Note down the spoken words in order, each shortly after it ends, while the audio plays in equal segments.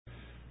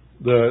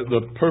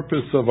The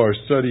purpose of our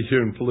study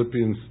here in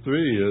Philippians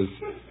 3 is,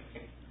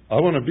 I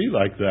want to be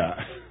like that.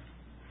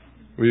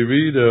 We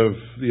read of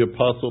the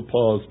Apostle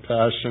Paul's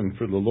passion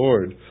for the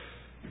Lord.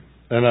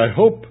 And I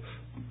hope,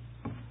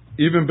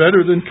 even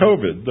better than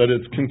COVID, that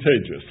it's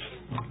contagious.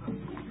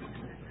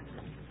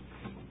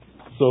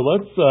 So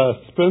let's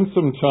spend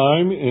some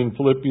time in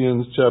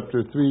Philippians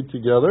chapter 3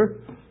 together.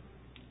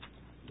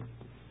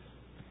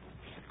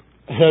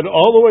 Head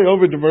all the way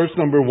over to verse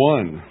number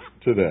 1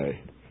 today.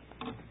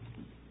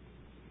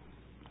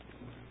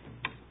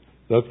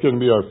 That's going to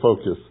be our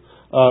focus.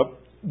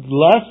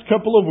 Last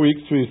couple of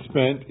weeks we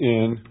spent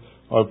in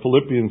our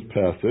Philippians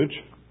passage.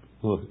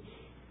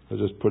 I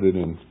just put it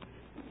in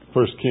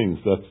 1 Kings.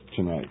 That's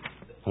tonight.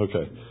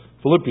 Okay.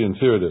 Philippians,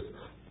 here it is.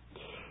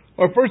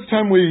 Our first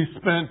time we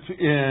spent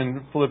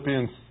in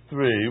Philippians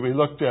 3, we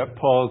looked at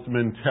Paul's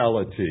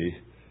mentality.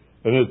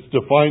 And it's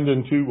defined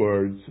in 2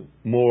 words,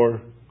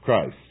 more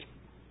Christ.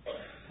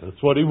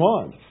 That's what he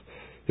wants.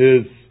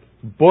 His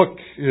book,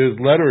 his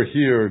letter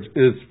here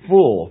is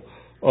full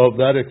of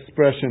that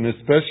expression,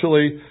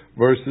 especially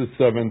verses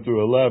 7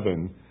 through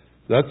 11.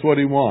 That's what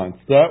he wants.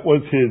 That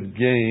was his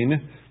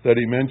gain that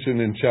he mentioned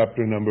in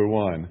chapter number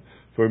 1.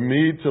 For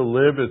me to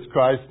live is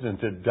Christ and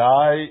to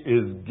die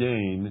is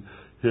gain.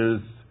 His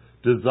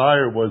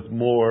desire was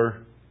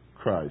more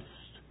Christ.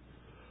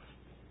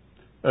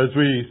 As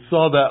we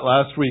saw that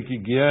last week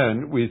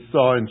again, we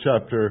saw in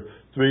chapter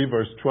 3,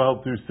 verse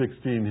 12 through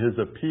 16, his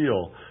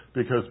appeal,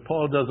 because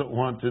Paul doesn't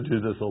want to do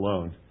this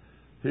alone.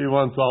 He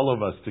wants all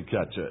of us to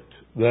catch it.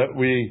 That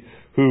we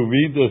who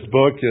read this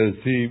book, as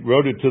he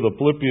wrote it to the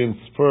Philippians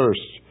first,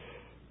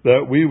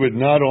 that we would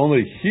not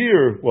only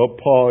hear what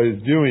Paul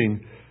is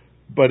doing,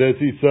 but as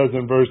he says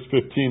in verse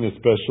 15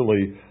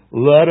 especially,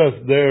 let us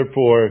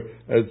therefore,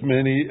 as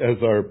many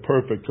as are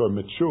perfect or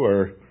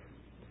mature,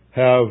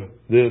 have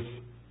this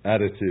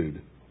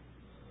attitude.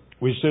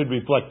 We should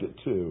reflect it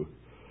too.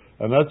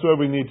 And that's where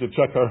we need to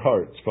check our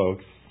hearts,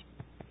 folks.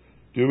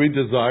 Do we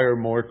desire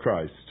more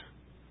Christ?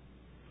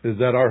 Is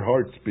that our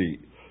heart's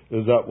beat?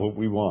 Is that what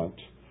we want?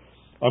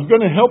 I'm going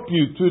to help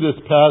you through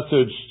this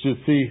passage to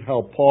see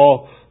how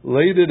Paul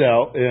laid it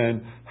out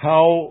and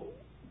how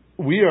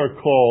we are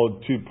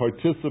called to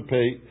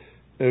participate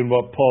in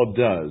what Paul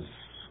does.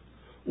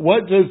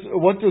 What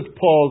does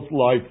Paul's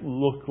life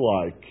look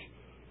like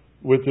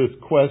with his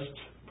quest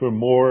for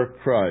more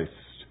Christ?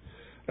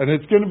 And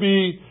it's going to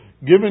be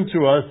given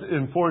to us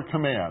in 4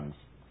 commands.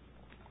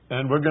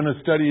 And we're going to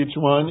study each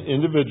one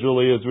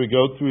individually as we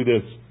go through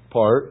this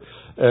part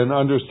and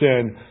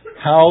understand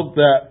how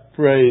that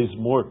phrase,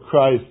 more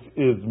Christ,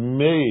 is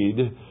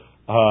made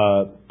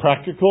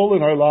practical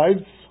in our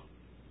lives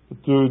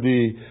through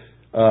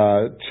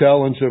the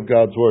challenge of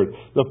God's Word.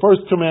 The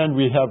first command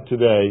we have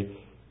today,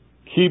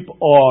 keep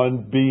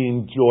on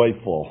being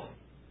joyful.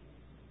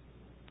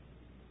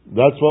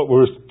 That's what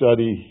we're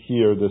studying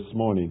here this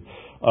morning.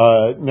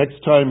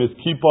 Next time is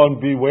keep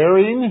on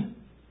bewaring.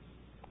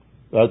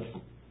 That's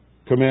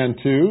command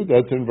 2.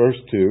 That's in verse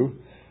 2.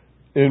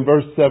 In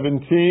verse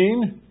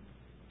 17,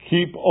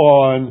 keep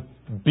on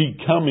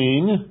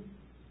becoming.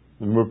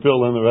 And we'll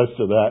fill in the rest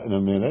of that in a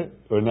minute.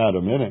 Or not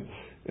a minute.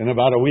 In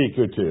about a week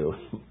or 2.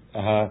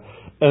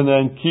 And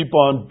then keep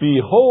on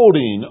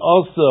beholding.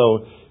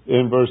 Also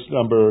in verse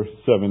number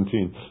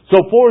 17.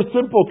 So 4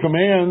 simple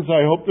commands.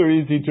 I hope they're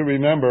easy to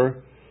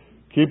remember.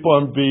 Keep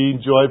on being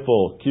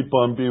joyful. Keep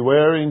on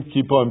bewaring.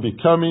 Keep on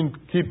becoming.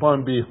 Keep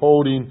on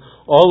beholding.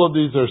 All of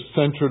these are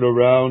centered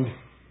around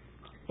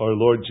our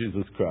Lord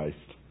Jesus Christ.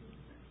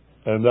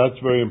 And that's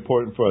very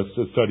important for us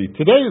to study.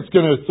 Today it's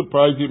going to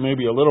surprise you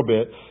maybe a little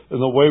bit in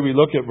the way we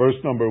look at verse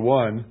number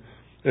 1.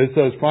 It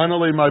says,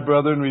 finally, my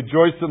brethren,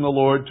 rejoice in the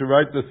Lord. To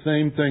write the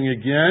same thing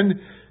again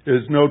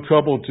is no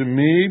trouble to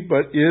me,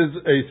 but is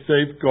a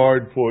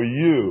safeguard for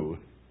you.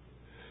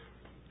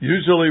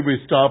 Usually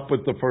we stop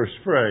with the first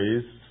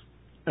phrase.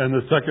 And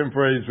the second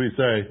phrase we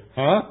say,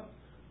 huh?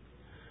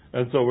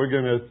 And so we're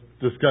going to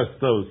discuss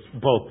those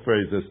both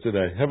phrases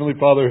today. Heavenly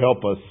Father,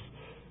 help us.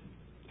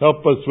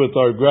 Help us with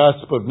our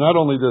grasp of not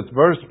only this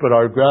verse, but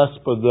our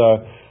grasp of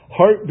the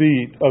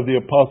heartbeat of the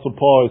Apostle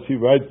Paul as he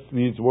writes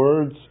these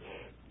words.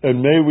 And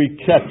may we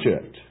catch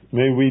it.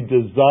 May we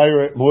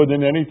desire it more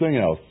than anything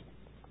else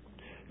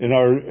in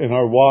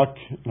our walk,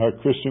 in our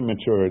Christian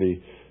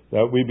maturity,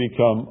 that we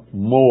become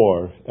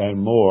more and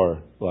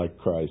more like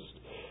Christ.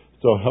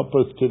 So help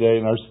us today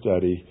in our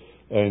study,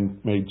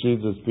 and may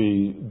Jesus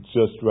be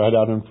just right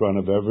out in front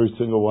of every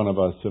single one of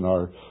us in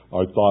our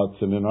thoughts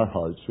and in our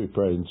hearts. We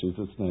pray in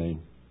Jesus'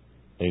 name.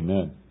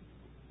 Amen.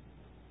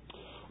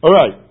 All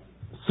right.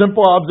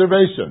 Simple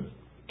observation.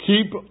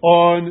 Keep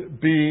on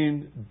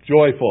being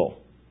joyful.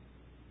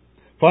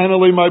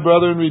 Finally, my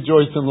brethren,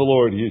 rejoice in the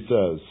Lord, he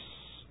says.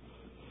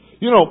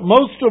 You know,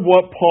 most of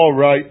what Paul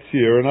writes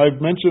here, and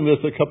I've mentioned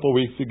this a couple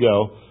weeks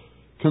ago,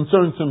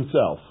 concerns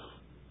himself.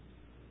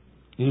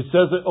 He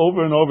says it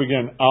over and over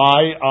again.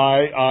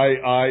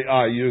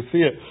 I. You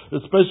see it,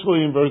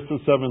 especially in verses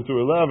 7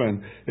 through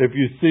 11. If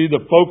you see the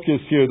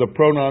focus here, the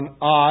pronoun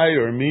I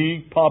or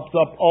me pops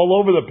up all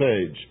over the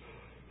page.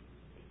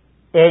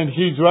 And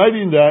he's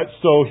writing that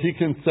so he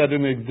can set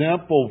an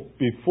example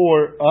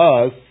before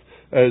us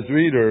as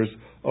readers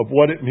of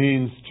what it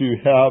means to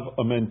have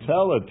a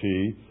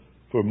mentality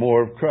for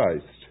more of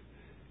Christ.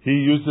 He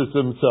uses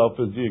himself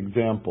as the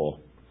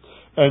example.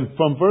 And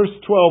from verse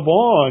 12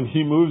 on,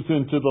 he moves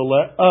into the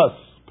let us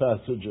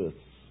passages,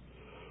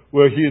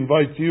 where he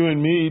invites you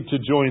and me to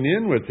join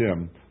in with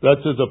him.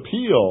 That's his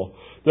appeal,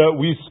 that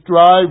we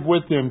strive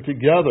with him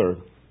together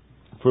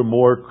for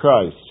more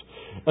Christ.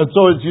 And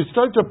so as you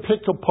start to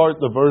pick apart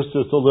the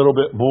verses a little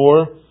bit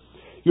more,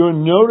 you'll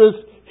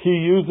notice he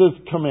uses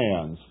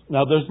commands.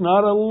 Now, there's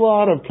not a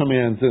lot of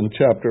commands in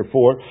chapter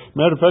 4.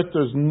 Matter of fact,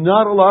 there's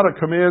not a lot of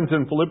commands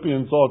in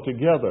Philippians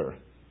altogether.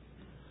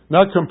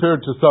 Not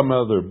compared to some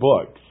other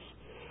books.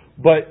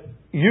 But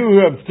you who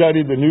have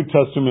studied the New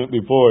Testament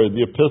before,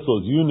 the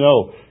epistles, you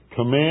know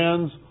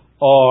commands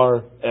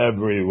are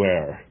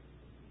everywhere.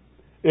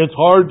 It's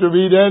hard to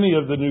read any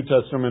of the New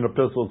Testament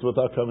epistles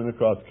without coming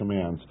across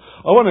commands.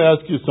 I want to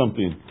ask you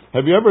something.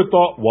 Have you ever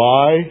thought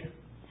why?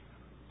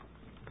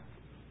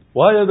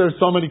 Why are there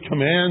so many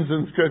commands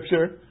in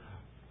Scripture?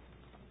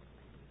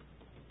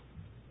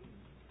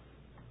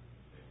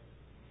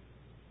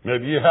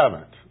 Maybe you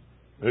haven't.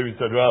 Maybe you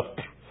said, well,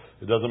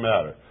 it doesn't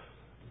matter.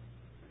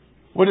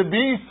 Would it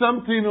be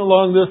something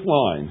along this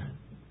line?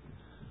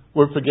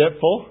 We're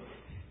forgetful?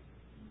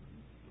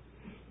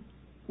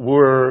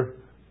 We're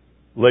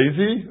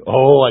lazy?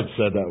 Oh, I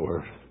said that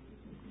word.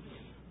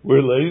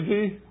 We're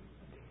lazy?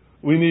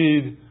 We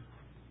need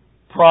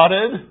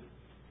prodded?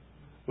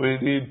 We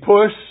need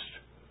pushed?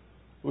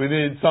 We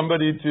need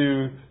somebody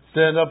to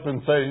stand up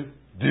and say,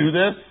 do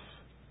this,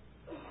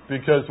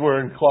 because we're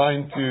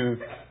inclined to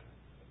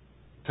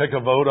take a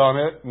vote on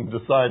it and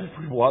decide if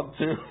we want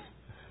to.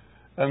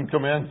 And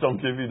commands don't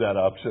give you that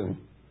option.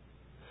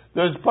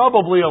 There's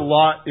probably a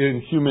lot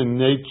in human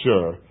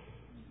nature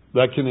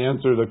that can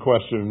answer the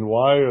question,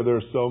 why are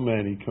there so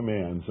many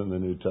commands in the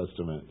New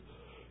Testament?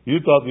 You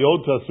thought the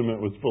Old Testament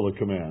was full of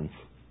commands.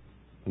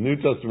 The New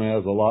Testament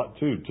has a lot,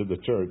 too, to the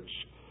church.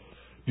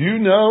 Do you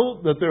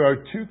know that there are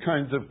two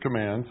kinds of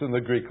commands in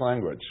the Greek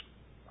language?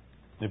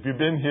 If you've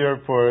been here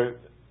for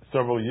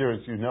several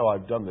years, you know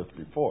I've done this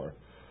before.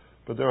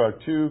 But there are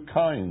two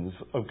kinds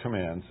of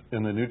commands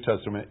in the New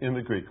Testament in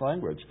the Greek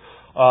language.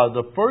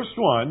 The first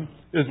one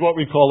is what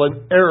we call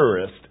an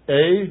aorist.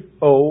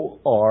 A-O-R-I-S-T.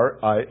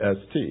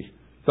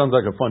 Sounds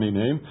like a funny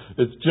name.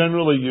 It's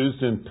generally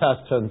used in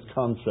past tense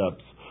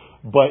concepts,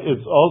 but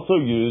it's also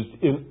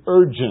used in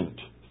urgent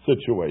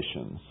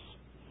situations.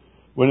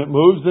 When it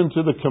moves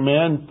into the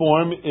command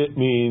form, it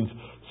means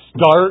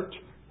start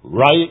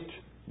right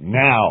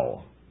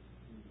now.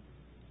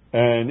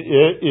 And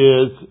it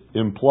is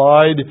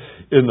implied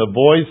in the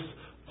voice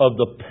of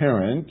the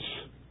parent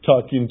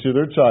talking to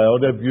their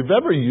child. If you've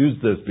ever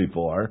used this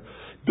before,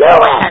 do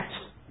it!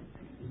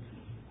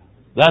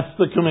 That's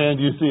the command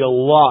you see a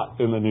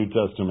lot in the New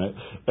Testament.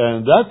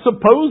 And that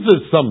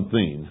supposes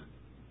something.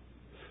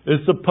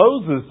 It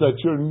supposes that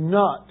you're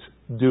not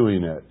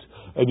doing it.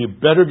 And you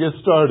better get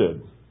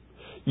started.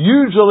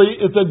 Usually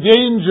it's a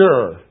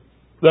danger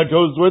that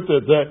goes with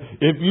it. That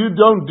if you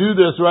don't do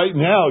this right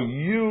now,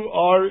 you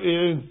are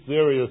in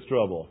serious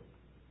trouble.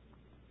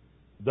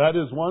 That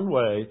is one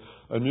way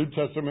a New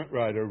Testament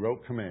writer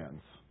wrote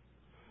commands.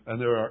 And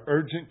there are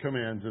urgent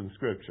commands in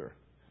Scripture.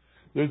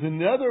 There's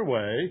another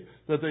way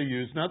that they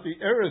use, not the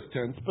aorist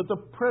tense, but the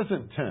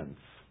present tense.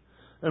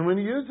 And when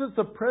he uses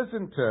the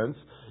present tense,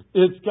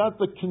 it's got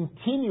the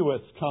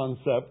continuous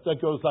concept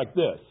that goes like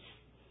this.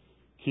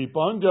 Keep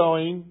on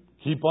going,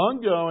 keep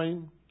on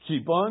going,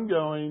 keep on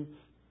going,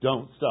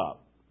 don't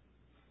stop.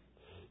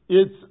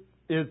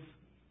 It's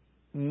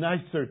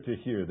nicer to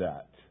hear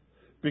that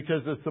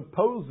because it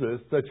supposes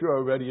that you're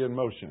already in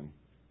motion,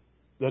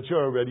 that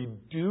you're already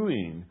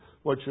doing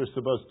what you're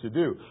supposed to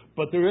do.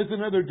 But there is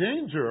another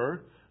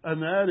danger,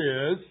 and that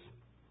is,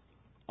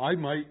 I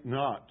might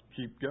not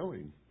keep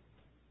going.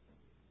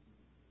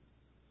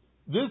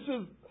 This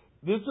is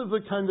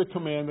the kind of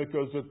command that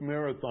goes with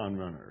marathon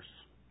runners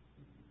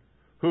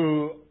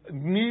who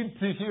need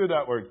to hear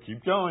that word.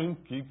 Keep going,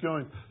 keep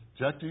going.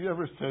 Jack, do you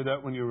ever say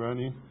that when you're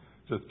running?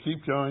 Just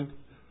keep going.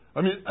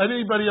 I mean,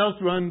 anybody else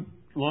run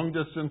long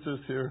distances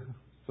here?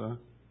 So,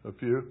 a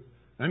few.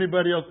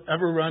 Anybody else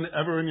ever run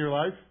ever in your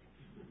life?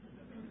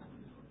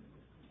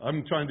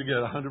 I'm trying to get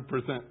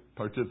 100%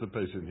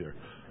 participation here.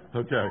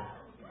 Okay.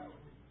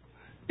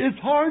 It's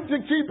hard to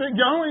keep it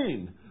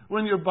going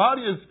when your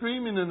body is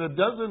screaming in a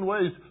dozen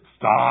ways,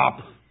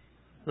 stop.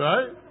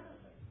 Right?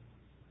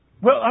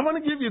 Well, I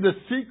want to give you the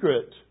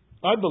secret,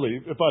 I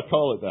believe, if I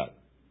call it that,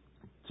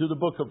 to the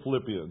book of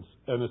Philippians,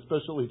 and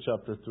especially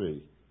chapter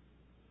 3.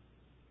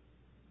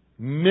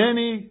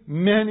 Many,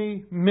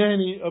 many,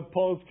 many of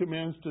Paul's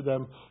commands to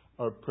them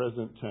are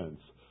present tense.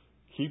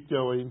 Keep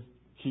going,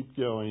 keep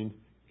going,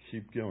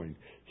 keep going.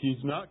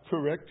 He's not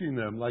correcting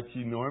them like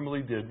he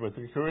normally did with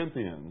the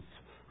Corinthians,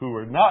 who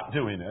were not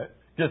doing it.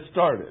 Get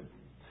started.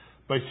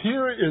 But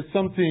here is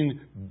something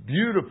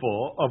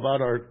beautiful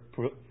about our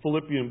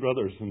Philippian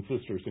brothers and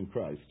sisters in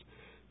Christ.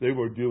 They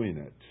were doing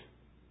it.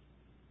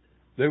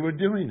 They were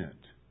doing it.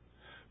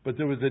 But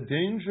there was a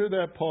danger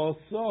that Paul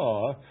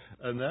saw,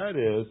 and that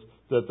is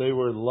that they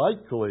were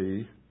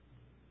likely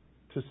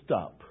to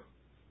stop.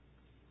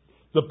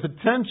 The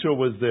potential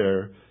was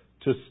there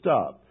to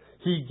stop.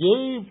 He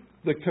gave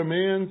the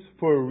commands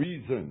for a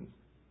reason.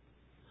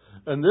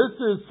 And this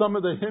is some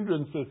of the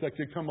hindrances that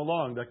could come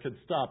along that could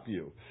stop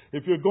you.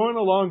 If you're going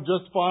along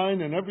just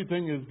fine and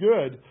everything is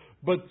good,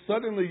 but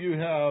suddenly you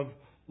have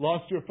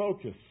lost your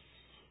focus.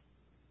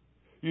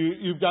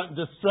 You've gotten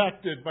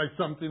distracted by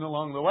something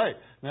along the way.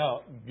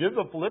 Now, give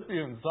the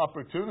Philippians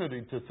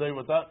opportunity to say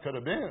what that could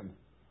have been.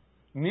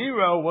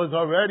 Nero was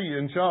already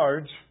in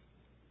charge.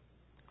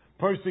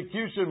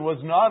 Persecution was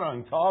not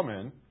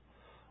uncommon.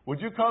 Would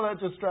you call that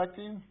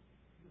distracting?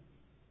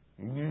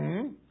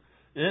 Mm-hmm.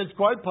 It's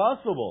quite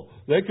possible.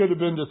 They could have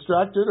been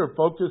distracted or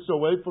focused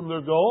away from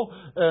their goal.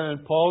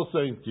 And Paul's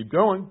saying, keep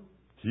going,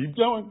 keep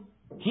going,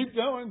 keep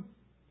going.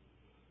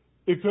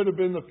 It could have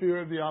been the fear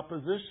of the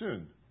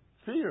opposition.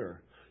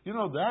 Fear. You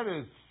know, that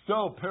is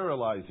so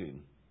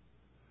paralyzing.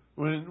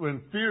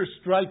 When fear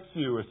strikes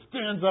you, it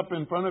stands up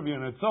in front of you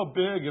and it's so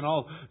big and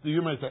all,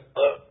 you might say,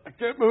 I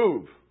can't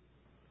move.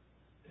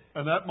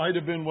 And that might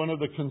have been one of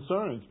the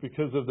concerns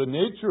because of the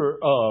nature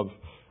of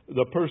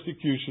the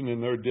persecution in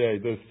their day.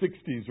 The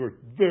 60s were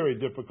very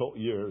difficult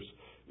years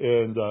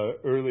in the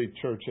early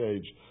church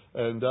age.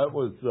 And that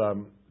was,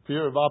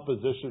 fear of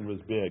opposition was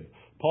big.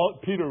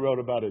 Peter wrote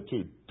about it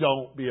too.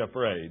 Don't be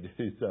afraid,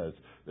 he says.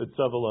 It's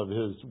several of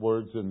his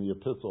words in the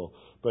epistle.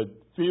 But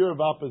fear of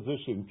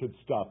opposition could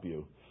stop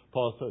you.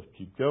 Paul says,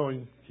 keep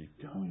going, keep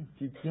going,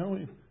 keep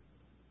going.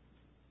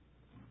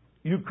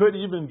 You could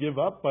even give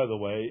up, by the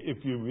way,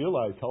 if you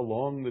realize how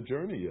long the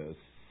journey is.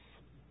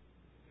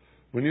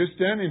 When you're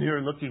standing here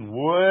and looking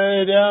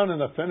way down and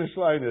the finish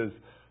line is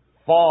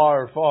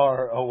far,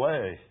 far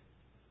away,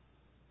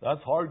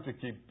 that's hard to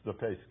keep the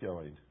pace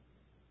going.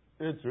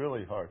 It's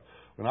really hard.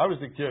 When I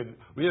was a kid,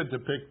 we had to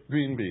pick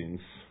green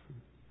beans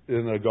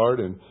in the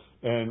garden.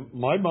 And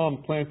my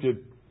mom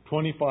planted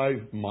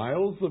 25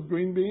 miles of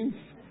green beans.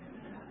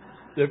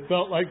 It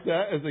felt like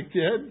that as a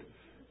kid.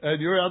 And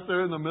you're out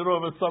there in the middle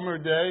of a summer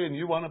day and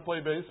you want to play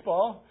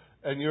baseball.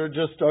 And you're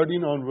just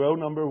starting on row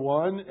number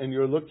 1. And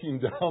you're looking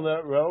down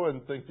that row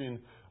and thinking,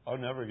 I'll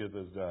never get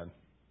this done.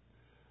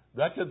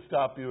 That could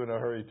stop you in a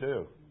hurry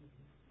too.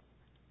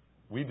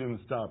 We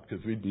didn't stop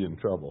because we'd be in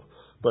trouble.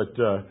 But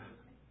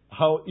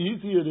how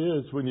easy it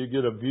is when you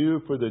get a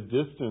view for the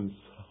distance,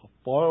 how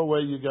far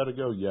away you got to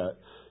go yet.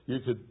 You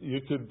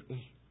could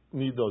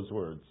need those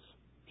words.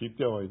 Keep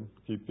going,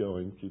 keep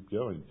going, keep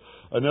going.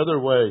 Another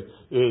way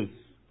is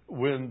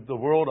when the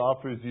world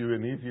offers you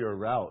an easier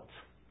route.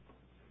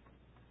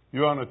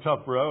 You're on a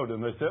tough road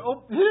and they say,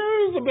 oh,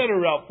 here's a better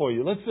route for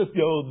you. Let's just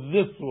go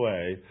this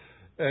way.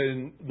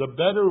 And the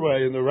better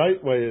way and the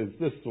right way is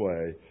this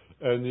way.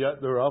 And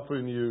yet they're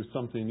offering you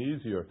something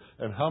easier.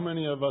 And how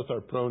many of us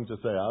are prone to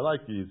say, I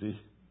like easy?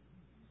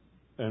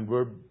 And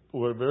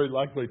we're very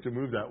likely to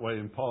move that way.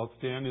 And Paul's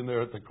standing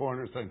there at the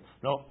corner saying,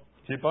 no,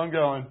 keep on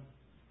going.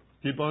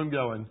 Keep on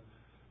going.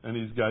 And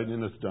he's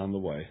guiding us down the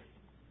way.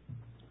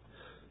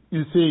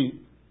 You see,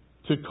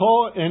 to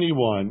call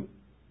anyone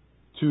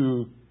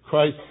to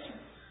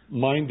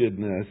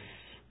Christ-mindedness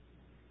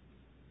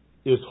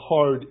is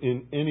hard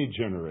in any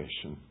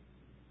generation.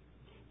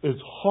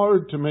 It's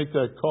hard to make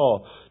that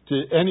call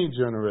to any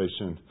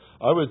generation.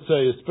 I would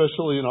say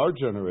especially in our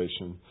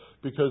generation,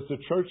 because the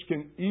church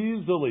can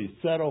easily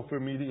settle for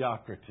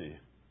mediocrity.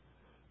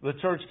 The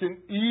church can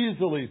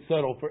easily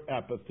settle for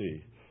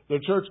apathy. The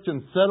church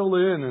can settle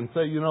in and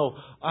say,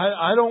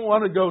 I don't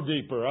want to go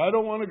deeper. I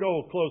don't want to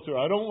go closer.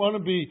 I don't want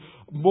to be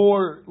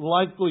more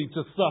likely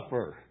to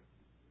suffer.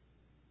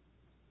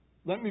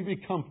 Let me be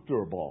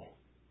comfortable.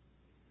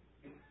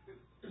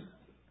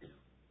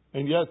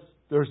 And yet,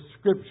 there's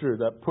Scripture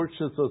that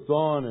pushes us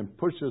on and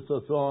pushes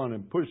us on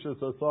and pushes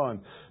us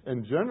on.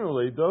 And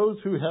generally,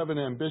 those who have an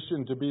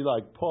ambition to be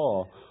like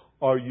Paul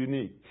are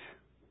unique.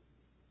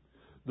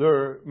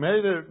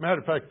 Matter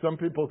of fact, some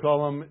people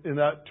call them in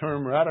that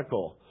term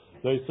radical.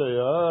 They say,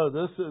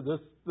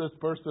 this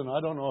person, I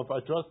don't know if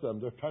I trust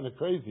them. They're kind of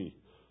crazy.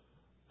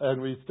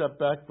 And we step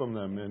back from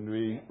them and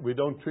we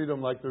don't treat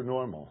them like they're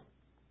normal.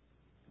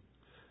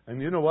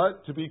 And you know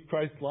what? To be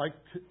Christ-like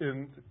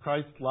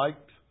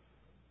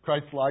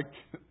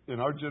in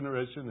our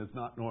generation is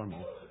not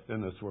normal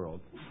in this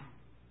world.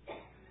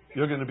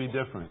 You're going to be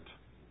different.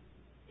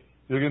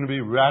 You're going to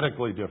be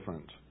radically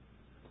different.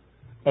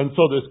 And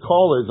so this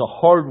call is a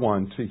hard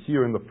one to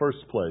hear in the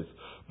first place.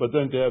 But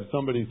then to have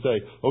somebody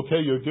say,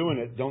 okay, you're doing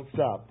it. Don't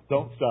stop.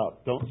 Don't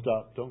stop. Don't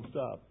stop. Don't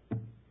stop.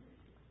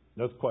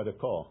 That's quite a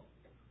call.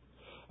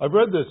 I've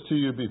read this to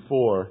you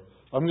before.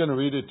 I'm going to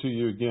read it to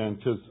you again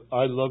because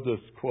I love this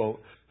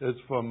quote. It's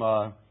from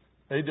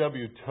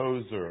A.W.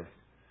 Tozer.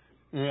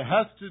 And it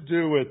has to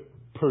do with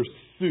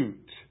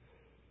pursuit.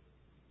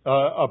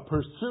 A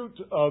pursuit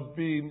of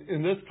being,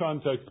 in this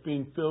context,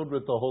 being filled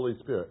with the Holy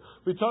Spirit.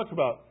 We talk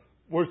about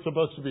we're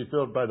supposed to be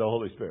filled by the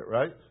Holy Spirit,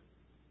 right?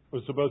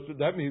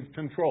 That means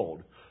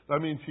controlled. That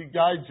means He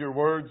guides your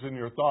words and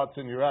your thoughts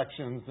and your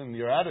actions and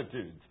your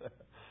attitudes.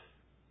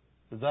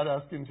 Is that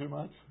asking too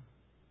much?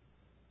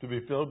 To be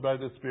filled by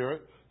the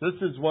Spirit? This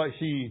is what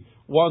he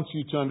wants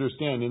you to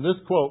understand. In this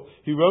quote,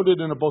 he wrote it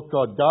in a book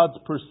called God's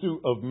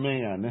Pursuit of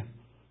Man.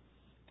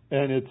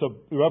 And it's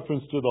a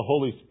reference to the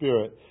Holy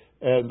Spirit.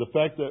 And the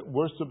fact that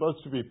we're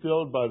supposed to be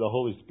filled by the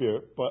Holy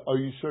Spirit, but are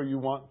you sure you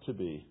want to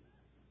be?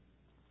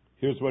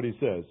 Here's what he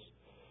says.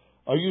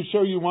 Are you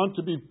sure you want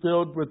to be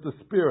filled with the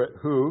Spirit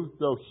who,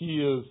 though he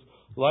is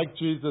like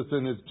Jesus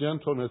in his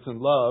gentleness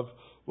and love,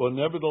 will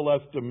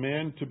nevertheless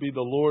demand to be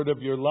the Lord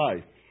of your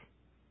life?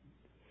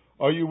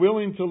 Are you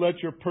willing to let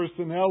your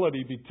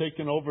personality be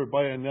taken over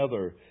by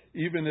another,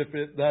 even if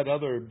that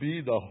other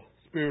be the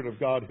Spirit of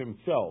God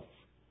himself?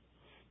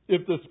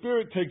 If the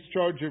Spirit takes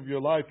charge of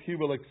your life, he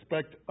will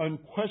expect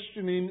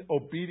unquestioning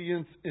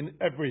obedience in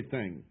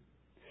everything.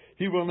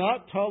 He will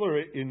not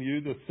tolerate in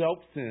you the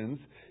self-sins,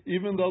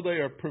 even though they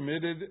are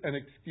permitted and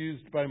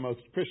excused by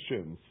most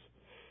Christians.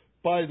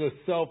 By the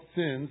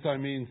self-sins, I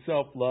mean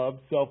self-love,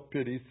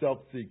 self-pity,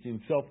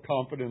 self-seeking,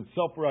 self-confidence,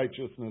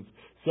 self-righteousness,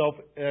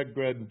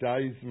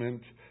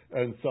 self-aggrandizement,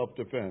 and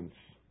self-defense.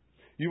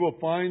 You will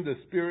find the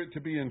Spirit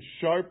to be in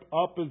sharp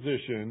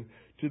opposition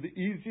to the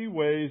easy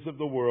ways of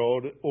the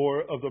world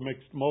or of the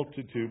mixed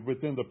multitude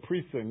within the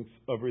precincts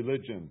of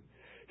religion.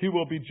 He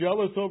will be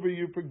jealous over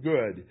you for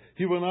good.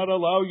 He will not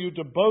allow you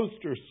to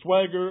boast or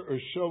swagger or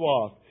show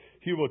off.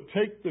 He will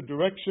take the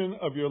direction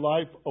of your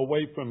life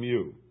away from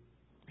you.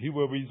 He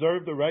will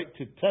reserve the right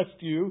to test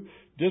you,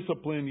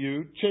 discipline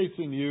you,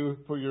 chasten you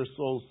for your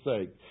soul's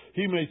sake.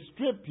 He may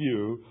strip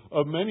you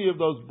of many of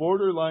those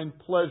borderline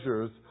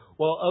pleasures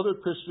while other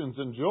Christians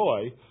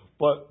enjoy,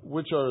 but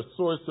which are a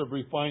source of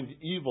refined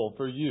evil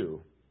for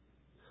you.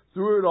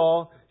 Through it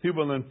all, he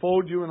will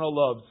enfold you in a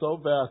love so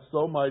vast,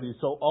 so mighty,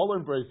 so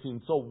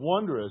all-embracing, so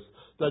wondrous,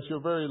 that your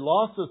very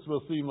losses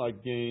will seem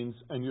like gains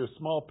and your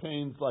small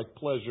pains like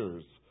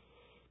pleasures.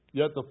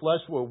 Yet the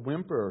flesh will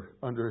whimper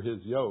under his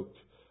yoke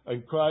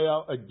and cry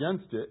out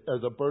against it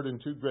as a burden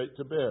too great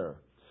to bear.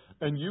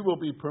 And you will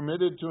be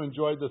permitted to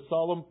enjoy the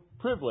solemn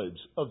privilege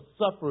of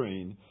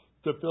suffering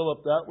to fill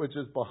up that which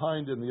is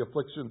behind in the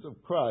afflictions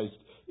of Christ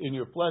in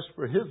your flesh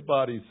for his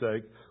body's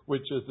sake,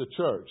 which is the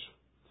church.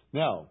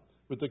 Now,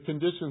 with the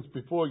conditions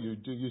before you,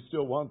 do you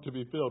still want to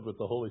be filled with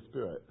the Holy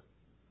Spirit?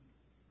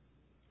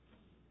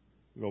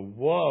 You go,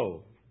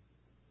 whoa,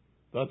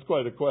 that's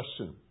quite a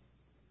question.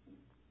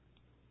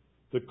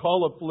 The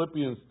call of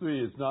Philippians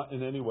 3 is not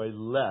in any way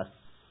less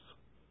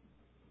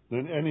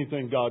than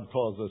anything God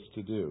calls us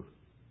to do.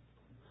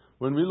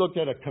 When we look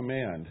at a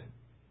command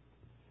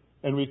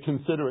and we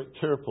consider it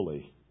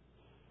carefully,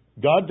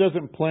 God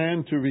doesn't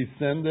plan to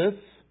rescind this.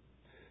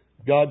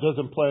 God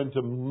doesn't plan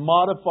to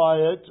modify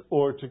it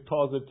or to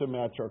cause it to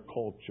match our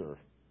culture.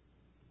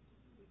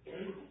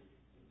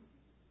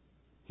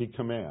 He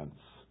commands.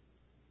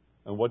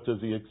 And what does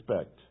he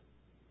expect?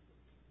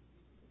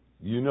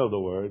 You know the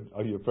word.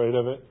 Are you afraid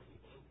of it?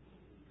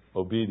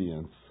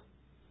 Obedience.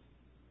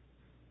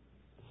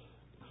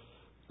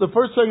 The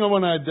first thing I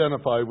want to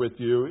identify with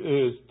you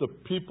is the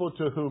people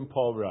to whom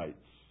Paul writes.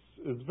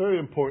 It's very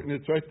important.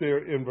 It's right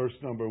there in verse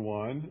number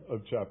 1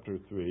 of chapter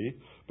 3.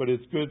 But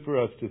it's good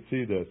for us to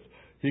see this.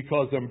 He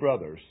calls them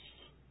brothers.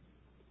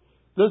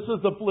 This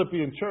is the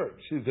Philippian church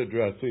he's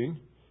addressing.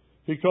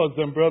 He calls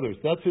them brothers.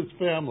 That's his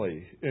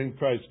family in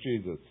Christ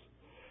Jesus.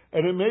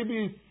 And it may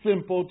be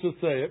simple to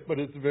say it, but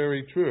it's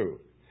very true.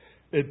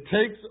 It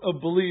takes a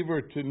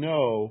believer to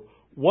know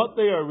what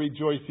they are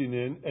rejoicing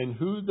in and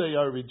who they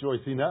are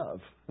rejoicing of.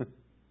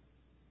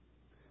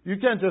 You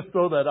can't just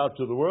throw that out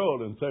to the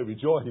world and say,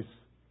 rejoice.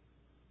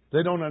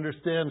 They don't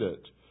understand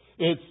it.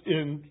 It's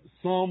in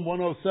Psalm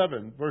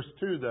 107, verse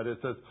 2, that it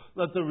says,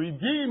 let the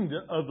redeemed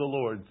of the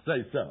Lord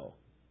say so.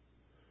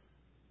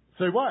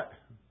 Say what?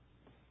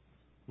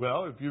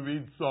 Well, if you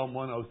read Psalm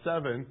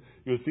 107,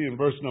 you'll see in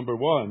verse number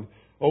 1,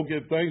 oh,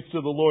 give thanks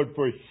to the Lord,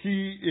 for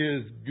he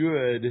is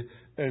good,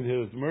 and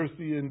his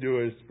mercy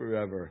endures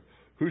forever.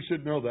 Who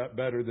should know that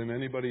better than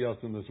anybody else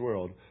in this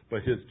world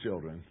but his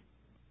children?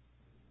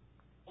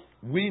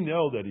 We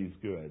know that he's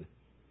good.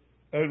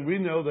 And we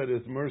know that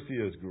his mercy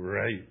is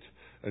great.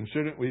 And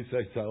shouldn't we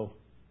say so?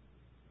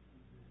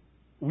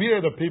 We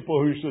are the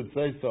people who should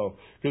say so,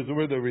 because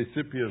we're the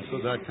recipients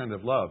of that kind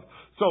of love.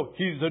 So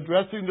he's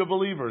addressing the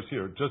believers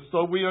here, just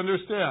so we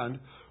understand,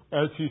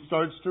 as he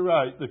starts to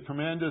write, the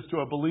command is to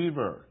a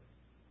believer.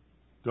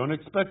 Don't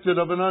expect it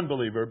of an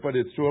unbeliever, but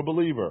it's to a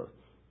believer.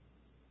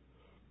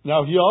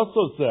 Now, he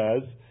also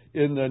says,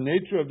 in the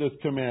nature of this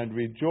command,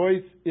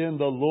 rejoice in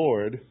the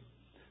Lord.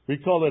 We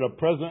call it a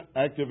present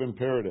active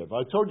imperative.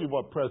 I told you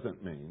what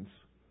present means.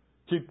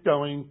 Keep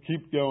going,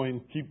 keep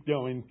going, keep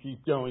going,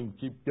 keep going,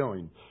 keep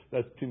going.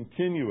 That's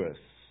continuous.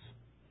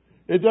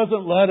 It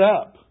doesn't let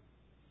up.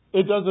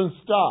 It doesn't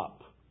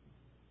stop.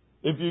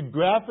 If you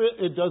graph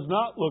it, it does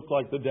not look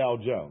like the Dow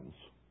Jones.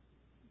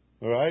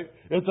 All right?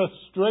 It's a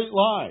straight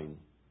line.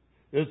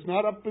 It's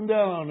not up and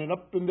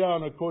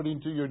down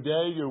according to your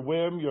day, your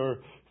whim, your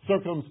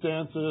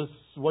circumstances,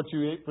 what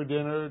you ate for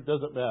dinner. It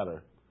doesn't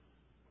matter.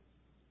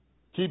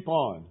 Keep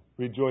on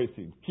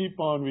rejoicing. Keep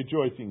on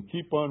rejoicing.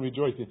 Keep on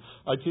rejoicing.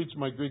 I teach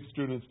my Greek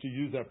students to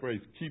use that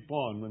phrase, keep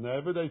on,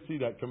 whenever they see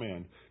that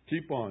command.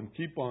 Keep on,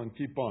 keep on,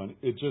 keep on.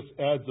 It just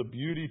adds a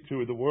beauty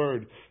to the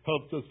word,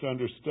 helps us to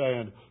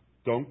understand,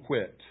 don't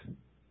quit.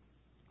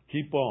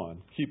 Keep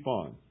on, keep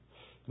on.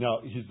 Now,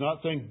 he's not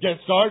saying get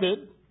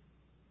started.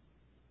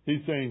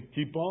 He's saying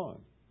keep on.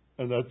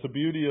 And that's the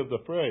beauty of the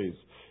phrase,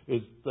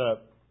 is that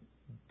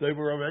they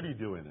were already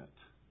doing it.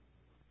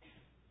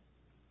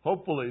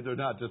 Hopefully they're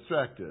not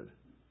distracted.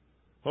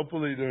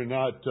 Hopefully they're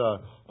not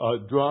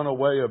drawn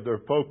away of their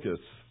focus.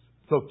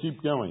 So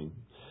keep going.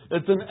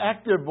 It's an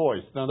active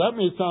voice. Now that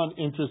may sound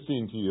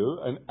interesting to you,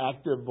 an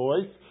active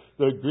voice.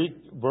 The Greek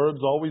verbs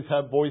always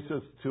have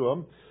voices to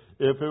them.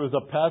 If it was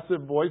a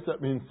passive voice,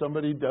 that means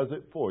somebody does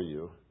it for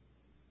you.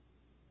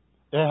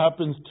 It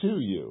happens to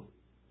you.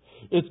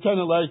 It's kind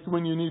of like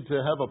when you need to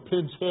have a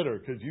pinch hitter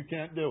because you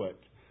can't do it.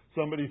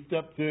 Somebody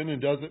steps in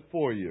and does it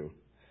for you.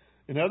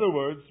 In other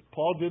words,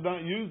 Paul did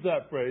not use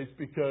that phrase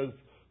because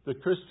the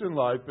Christian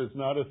life is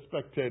not a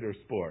spectator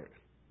sport.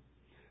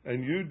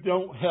 And you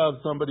don't have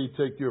somebody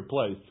take your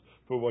place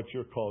for what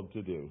you're called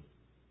to do.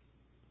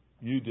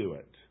 You do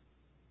it.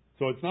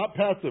 So it's not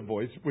passive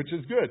voice, which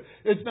is good.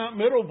 It's not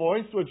middle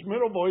voice, which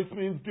middle voice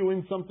means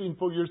doing something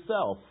for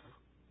yourself.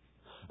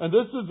 And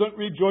this isn't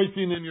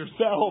rejoicing in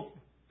yourself.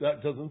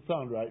 That doesn't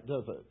sound right,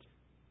 does it?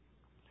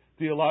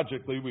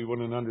 Theologically, we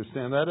wouldn't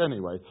understand that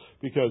anyway,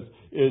 because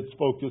it's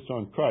focused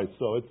on Christ.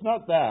 So it's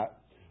not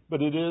that,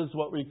 but it is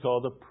what we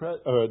call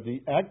the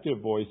active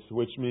voice,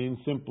 which means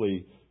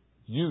simply,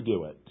 you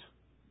do it.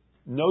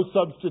 No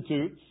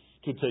substitutes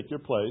to take your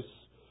place.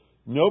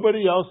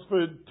 Nobody else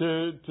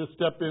to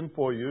step in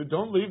for you.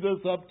 Don't leave this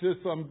up to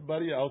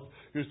somebody else,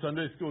 your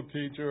Sunday school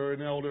teacher or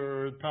an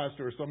elder or a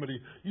pastor or somebody.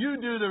 You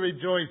do the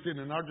rejoicing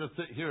and I'll just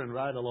sit here and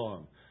ride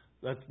along.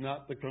 That's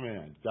not the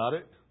command. Got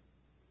it?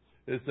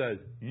 It says,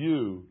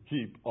 you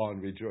keep on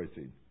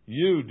rejoicing.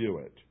 You do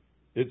it.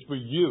 It's for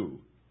you.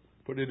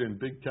 Put it in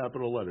big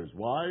capital letters.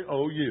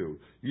 Y-O-U.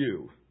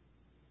 You.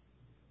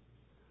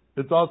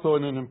 It's also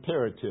an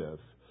imperative.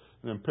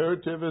 An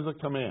imperative is a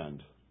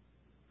command.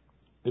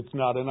 It's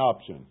not an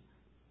option.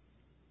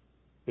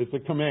 It's a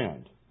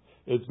command.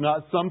 It's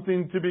not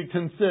something to be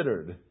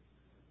considered.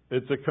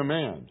 It's a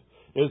command.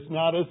 It's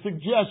not a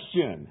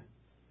suggestion.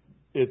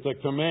 It's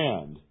a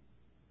command.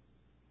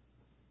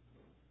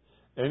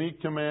 Any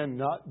command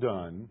not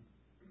done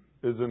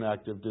is an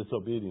act of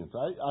disobedience.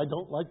 I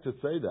don't like to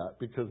say that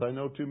because I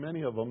know too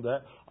many of them that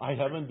I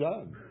haven't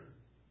done.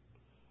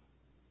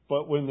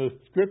 But when the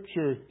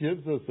Scripture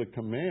gives us a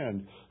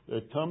command,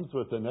 it comes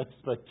with an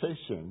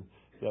expectation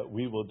that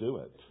we will do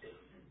it.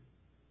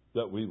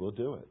 That we will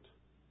do it.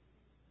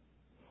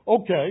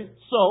 Okay,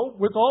 so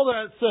with all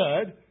that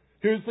said,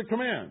 here's the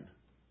command.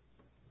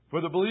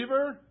 For the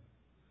believer,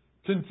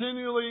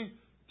 continually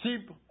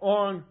keep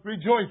on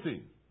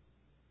rejoicing.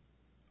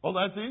 Oh,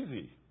 that's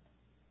easy,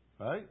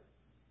 right?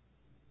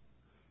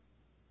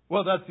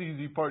 Well, that's the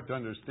easy part to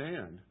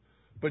understand.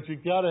 But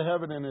you've got to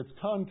have it in its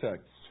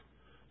context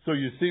so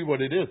you see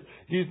what it is.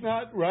 He's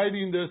not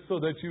writing this so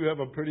that you have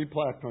a pretty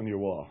plaque on your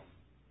wall.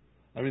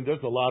 I mean,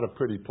 there's a lot of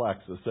pretty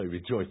plaques that say,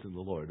 rejoice in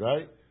the Lord,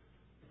 right?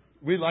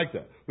 We like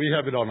that. We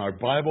have it on our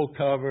Bible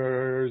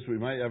covers. We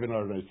might have it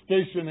on our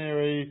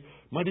stationery.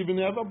 Might even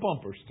have a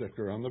bumper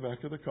sticker on the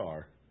back of the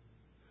car.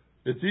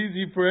 It's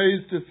easy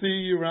phrase to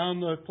see around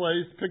the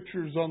place,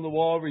 pictures on the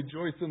wall,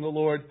 rejoice in the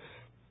Lord.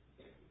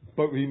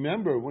 But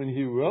remember, when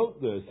he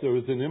wrote this, there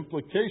was an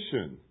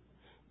implication.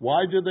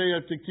 Why did they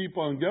have to keep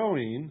on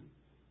going?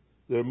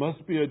 There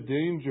must be a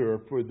danger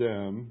for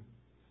them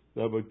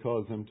that would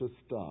cause them to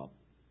stop.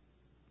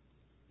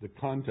 The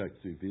context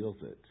reveals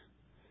it.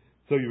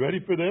 So you ready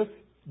for this?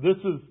 This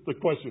is the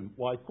question.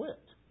 Why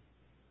quit?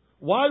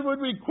 Why would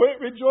we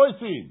quit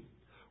rejoicing?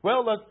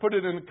 Well, let's put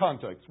it in the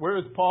context. Where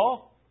is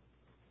Paul?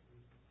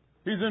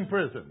 He's in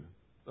prison.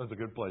 That's a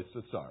good place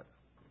to start.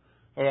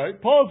 All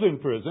right, Paul's in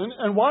prison.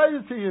 And why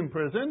is he in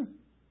prison?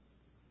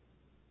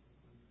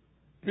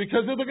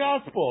 Because of the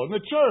gospel and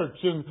the church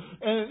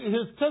and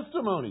his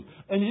testimony.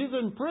 And he's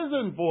in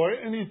prison for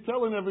it, and he's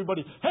telling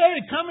everybody, hey,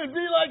 come and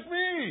be like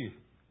me.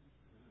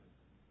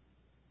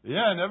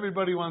 Yeah, and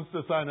everybody wants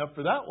to sign up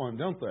for that one,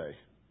 don't they?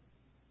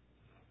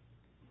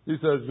 He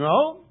says,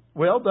 no.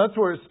 Well, that's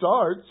where it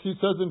starts. He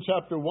says in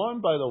chapter 1,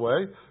 by the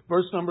way,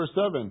 verse number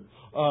 7.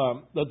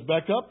 Let's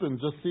back up and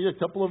just see a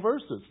couple of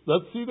verses.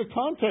 Let's see the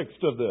context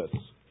of this.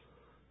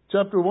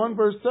 Chapter 1,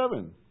 verse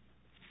 7.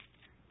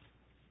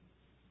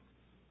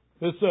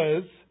 It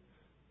says,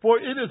 for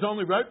it is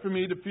only right for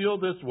me to feel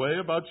this way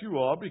about you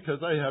all because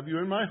I have you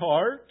in my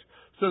heart,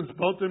 since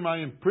both in my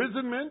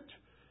imprisonment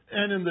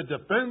and in the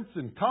defense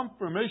and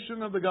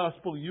confirmation of the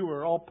gospel, you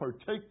are all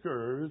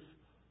partakers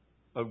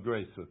of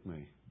grace with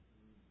me.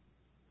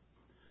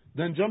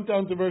 Then jump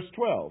down to verse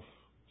 12,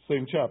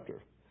 same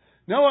chapter.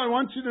 Now I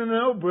want you to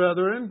know,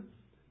 brethren,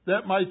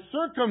 that my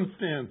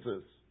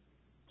circumstances,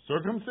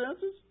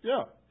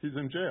 yeah, he's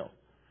in jail,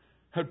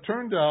 have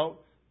turned out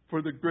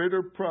for the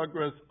greater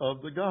progress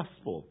of the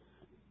gospel,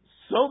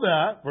 So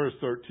that, verse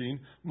 13,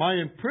 my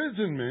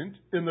imprisonment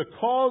in the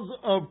cause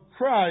of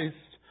Christ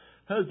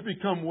has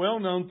become well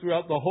known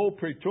throughout the whole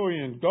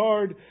Praetorian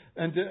Guard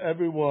and to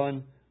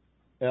everyone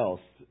else.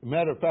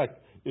 Matter of fact,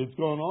 it's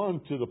gone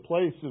on to the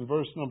place in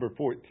verse number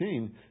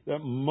 14 that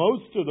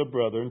most of the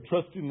brethren,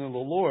 trusting in the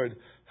Lord,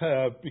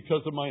 have,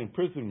 because of my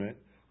imprisonment,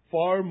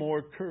 far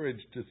more courage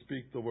to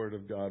speak the word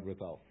of God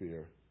without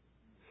fear.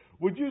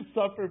 Would you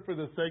suffer for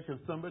the sake of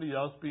somebody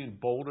else being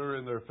bolder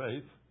in their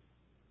faith?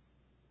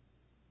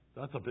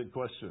 That's a big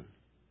question.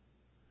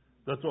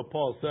 That's what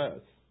Paul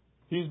says.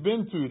 He's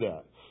been through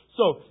that.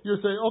 So you're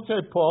saying,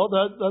 okay, Paul,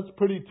 that's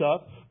pretty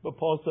tough. But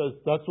Paul says,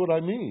 that's what I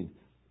mean.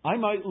 I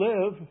might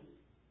live.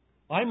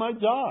 I might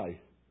die.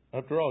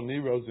 After all,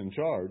 Nero's in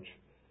charge.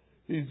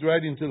 He's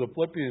writing to the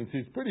Philippians.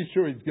 He's pretty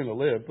sure he's going to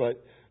live.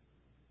 But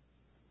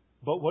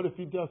what if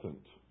he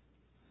doesn't?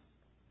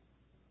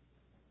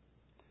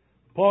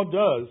 Paul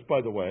does,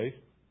 by the way,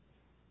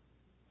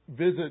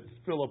 visit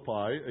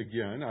Philippi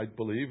again, I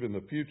believe, in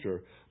the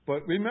future.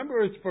 But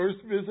remember his first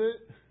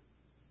visit?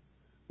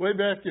 Way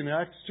back in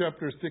Acts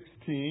chapter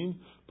 16,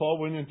 Paul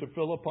went into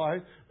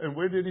Philippi, and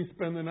where did he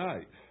spend the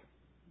night?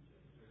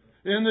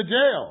 In the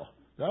jail.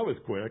 That was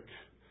quick.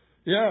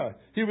 Yeah,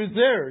 he was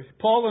there.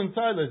 Paul and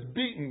Silas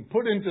beaten,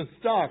 put into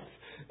stocks,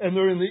 and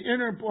they're in the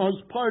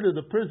innermost part of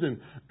the prison.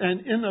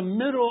 And in the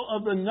middle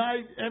of the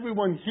night,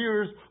 everyone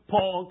hears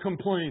Paul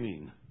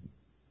complaining.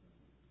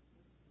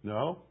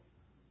 No?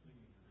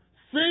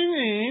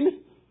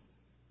 Singing,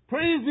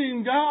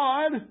 praising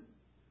God.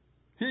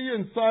 He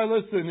and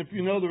Silas, and if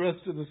you know the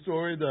rest of the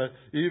story,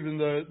 even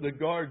the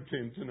guard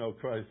came to know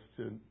Christ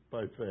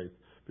by faith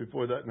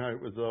before that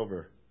night was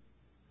over.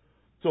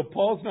 So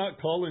Paul's not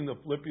calling the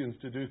Philippians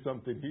to do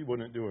something he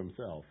wouldn't do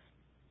himself.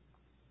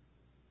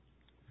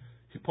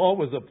 Paul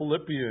was a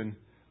Philippian.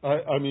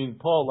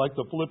 Paul, like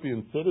the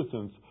Philippian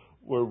citizens,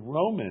 were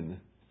Roman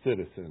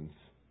citizens.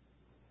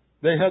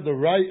 They had the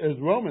right as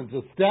Romans,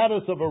 the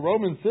status of a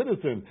Roman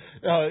citizen.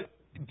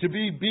 To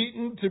be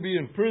beaten, to be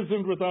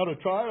imprisoned without a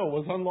trial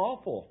was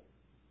unlawful.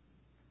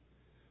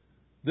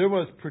 There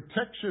was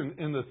protection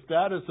in the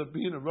status of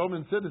being a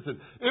Roman citizen.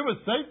 It was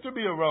safe to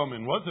be a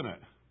Roman, wasn't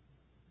it?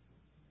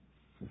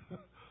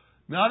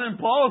 Not in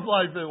Paul's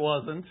life it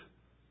wasn't,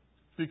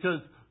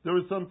 because there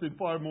was something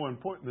far more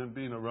important than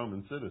being a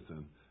Roman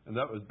citizen, and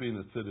that was being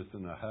a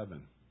citizen of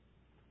heaven,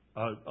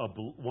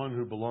 one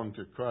who belonged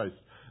to Christ.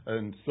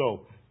 And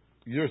so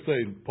you're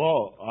saying,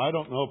 Paul, I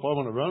don't know if I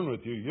want to run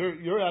with you.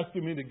 You're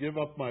asking me to give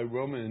up my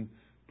Roman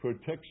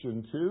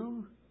protection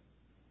too?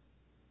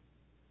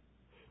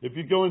 If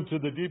you go into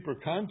the deeper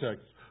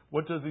context,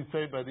 what does he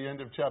say by the end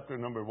of chapter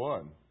number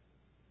 1?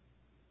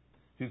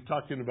 He's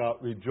talking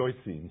about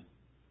rejoicing.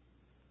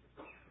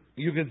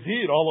 You can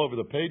see it all over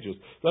the pages.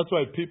 That's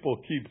why people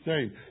keep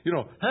saying,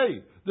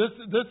 hey,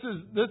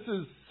 this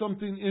is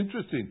something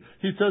interesting.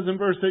 He says in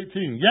verse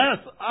 18,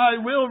 yes,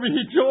 I will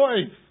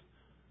rejoice.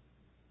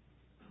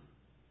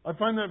 I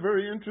find that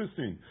very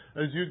interesting.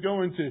 As you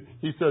go into,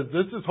 he says,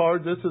 this is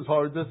hard, this is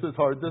hard, this is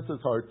hard, this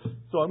is hard,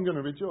 so I'm going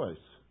to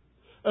rejoice.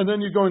 And then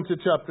you go into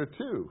chapter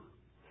 2,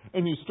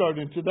 and you start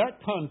into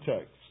that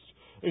context,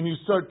 and you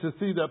start to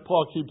see that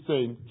Paul keeps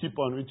saying, keep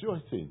on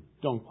rejoicing,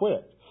 don't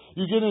quit.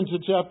 You get into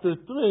chapter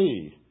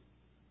 3,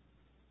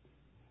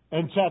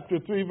 and chapter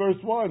 3, verse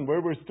 1,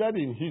 where we're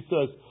studying, he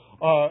says,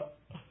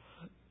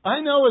 I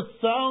know it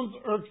sounds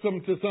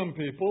irksome to some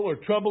people or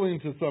troubling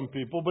to some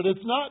people, but it's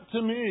not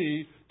to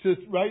me to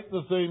write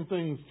the same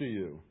things to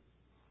you.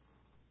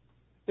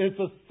 It's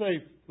a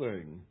safe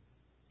thing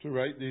to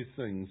write these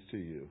things to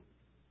you.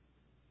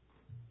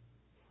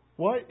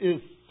 What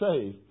is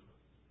safe?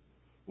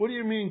 What do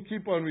you mean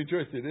keep on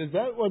rejoicing? Is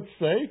that what's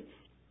safe?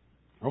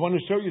 I want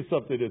to show you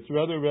something that's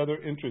rather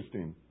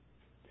interesting.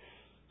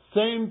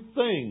 Same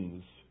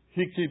things,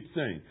 he keeps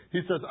saying.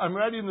 He says, I'm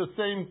writing the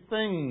same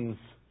things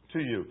to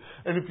you.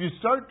 And if you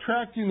start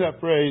tracking that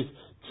phrase,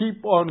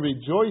 keep on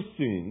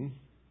rejoicing,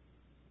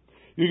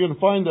 you're going to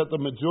find that the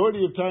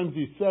majority of times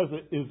he says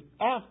it is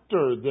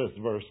after this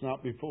verse,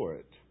 not before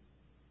it.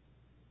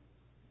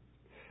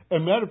 As a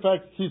matter of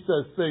fact, he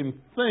says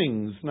same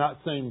things,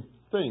 not same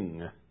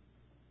thing.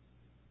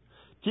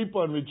 Keep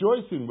on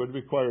rejoicing would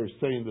require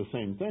saying the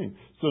same thing.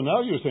 So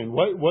now you're saying,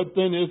 what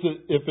then is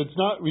it? If it's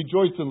not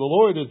rejoice in the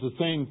Lord, it's the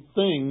same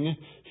thing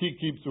he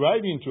keeps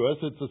writing to us.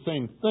 It's the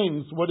same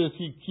things. What does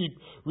he keep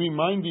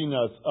reminding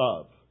us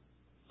of?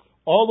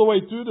 All the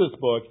way through this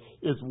book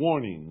is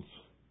warnings.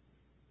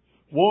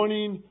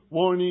 Warning,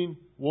 warning,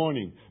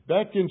 warning.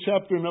 Back in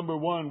chapter number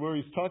 1, where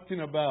he's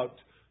talking about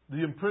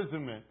the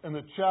imprisonment and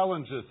the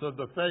challenges of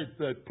the faith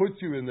that puts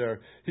you in there,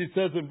 he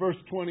says in verse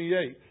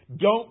 28,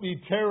 don't be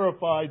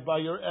terrified by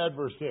your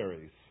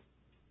adversaries.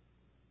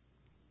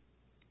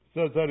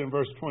 Says that in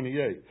verse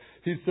 28.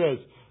 He says,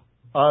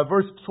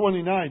 verse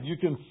 29, you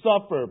can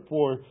suffer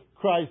for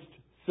Christ's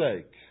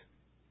sake.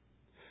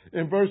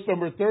 In verse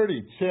number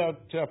 30,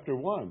 chapter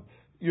 1,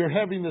 you're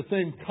having the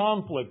same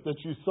conflict that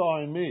you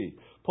saw in me.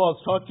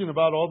 Paul's talking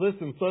about all this,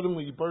 and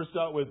suddenly he bursts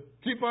out with,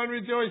 keep on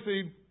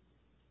rejoicing.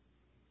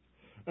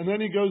 And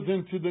then he goes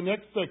into the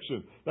next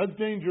section. That's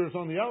dangerous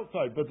on the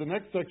outside. But the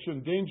next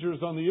section, dangers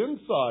on the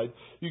inside,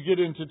 you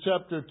get into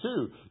chapter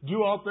 2.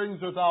 Do all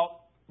things without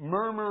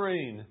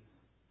murmuring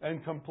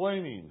and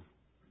complaining.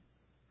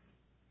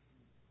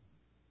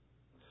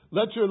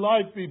 Let your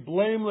life be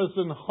blameless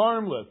and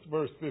harmless,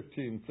 verse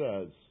 15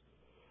 says.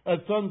 As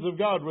sons of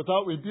God,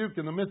 without rebuke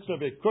in the midst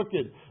of a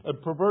crooked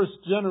and perverse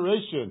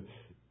generation.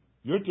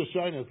 You're to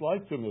shine as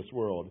lights in this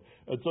world.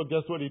 And so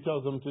guess what he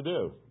tells them to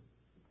do?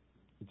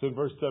 It's in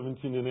verse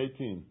 17 and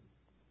 18.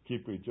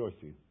 Keep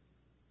rejoicing.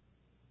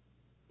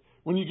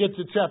 When you get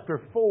to chapter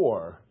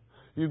 4,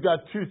 you've got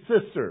two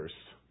sisters.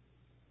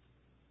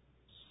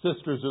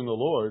 Sisters in the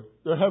Lord.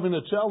 They're having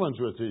a challenge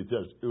with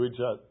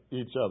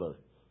each other.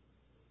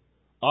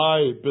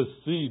 I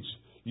beseech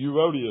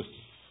Euodias,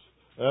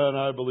 and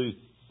I believe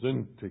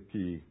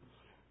Syntyche.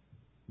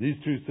 These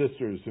two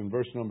sisters in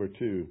verse number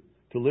 2,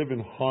 to live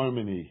in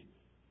harmony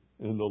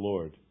in the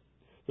Lord.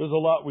 There's a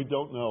lot we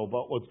don't know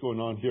about what's going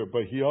on here,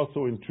 but he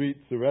also entreats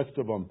the rest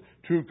of them.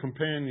 True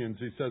companions,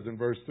 he says in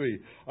verse 3.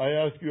 I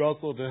ask you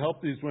also to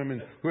help these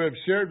women who have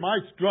shared my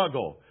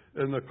struggle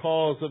in the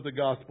cause of the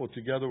gospel,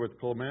 together with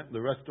Clement and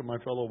the rest of my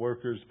fellow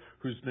workers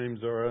whose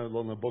names are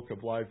in the book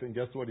of life. And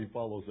guess what he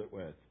follows it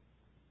with?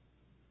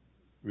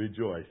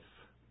 Rejoice.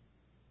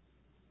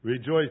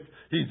 Rejoice.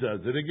 He says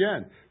it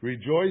again.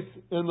 Rejoice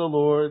in the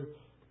Lord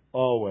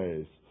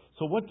always.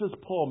 So what does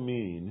Paul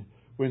mean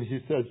when he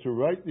says to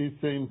write these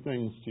same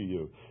things to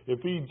you?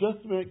 If he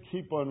just meant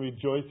keep on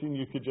rejoicing,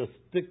 you could just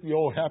stick the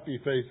old happy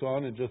face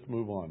on and just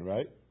move on,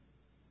 right?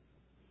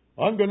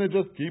 I'm going to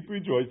just keep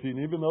rejoicing.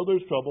 Even though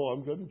there's trouble,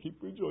 I'm going to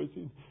keep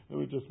rejoicing. And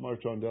we just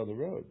march on down the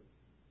road.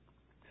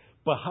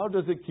 But how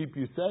does it keep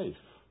you safe?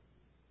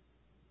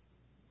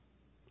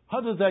 How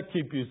does that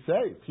keep you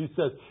safe? He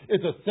says,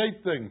 it's a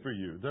safe thing for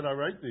you that I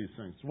write these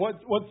things.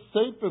 What's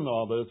safe in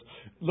all this?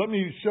 Let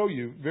me show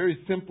you very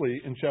simply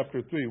in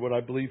chapter 3 what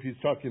I believe he's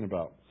talking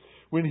about.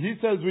 When he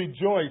says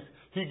rejoice,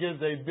 he gives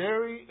a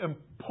very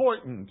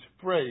important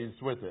phrase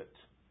with it.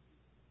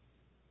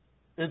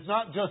 It's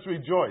not just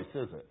rejoice,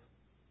 is it?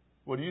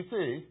 What do you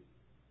see?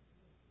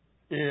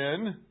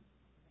 In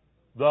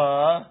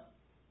the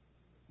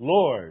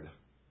Lord.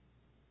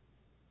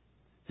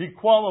 He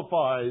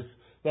qualifies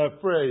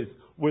that phrase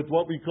with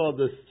what we call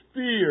the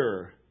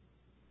sphere.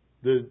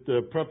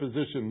 The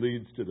preposition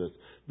leads to this.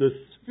 The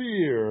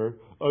sphere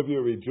of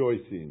your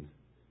rejoicing.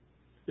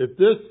 If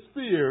this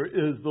sphere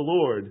is the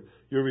Lord,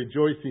 your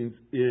rejoicing's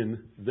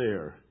in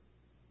there.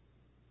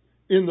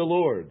 In the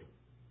Lord.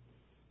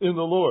 In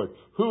the Lord.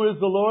 Who is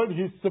the Lord?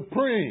 He's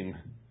supreme.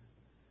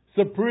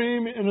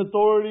 Supreme in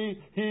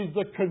authority. He's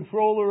the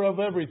controller of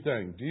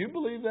everything. Do you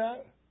believe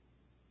that?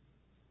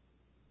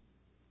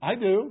 I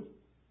do.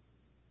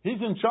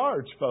 He's in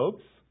charge,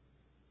 folks.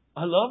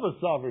 I love a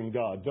sovereign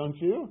God, don't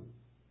you?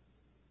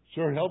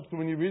 Sure helps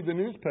when you read the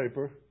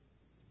newspaper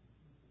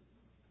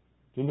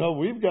to know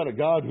we've got a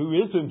God who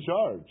is in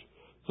charge.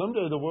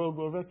 Someday the world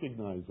will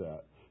recognize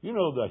that. You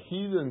know, the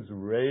heathens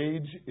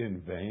rage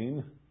in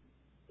vain.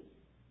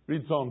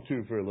 Read Psalm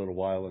 2 for a little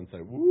while and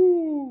say,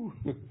 woo!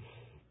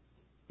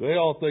 They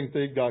all think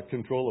they've got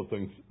control of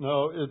things.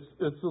 No,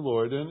 it's the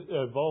Lord. And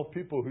of all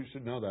people who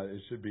should know that,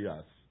 it should be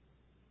us.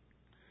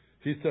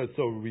 He says,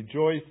 so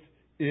rejoice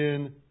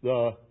in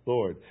the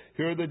Lord.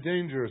 Here are the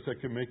dangers that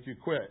can make you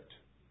quit.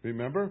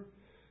 Remember?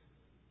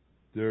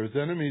 There's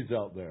enemies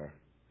out there.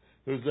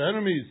 There's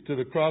enemies to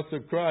the cross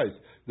of Christ.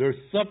 There's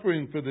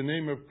suffering for the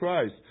name of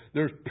Christ.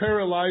 There's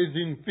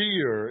paralyzing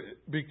fear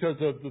because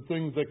of the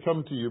things that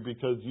come to you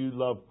because you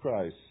love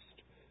Christ.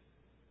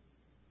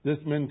 This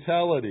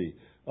mentality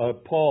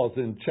of Paul's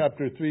in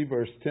chapter 3,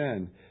 verse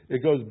 10,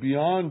 it goes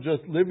beyond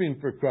just living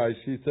for Christ.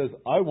 He says,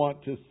 I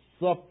want to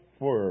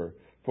suffer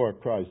for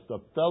Christ, the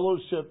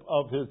fellowship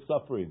of His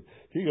suffering.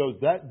 He goes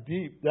that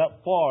deep,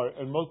 that far,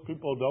 and most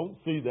people don't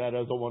see that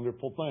as a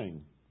wonderful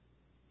thing.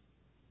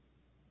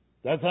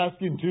 That's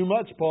asking too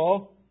much,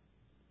 Paul.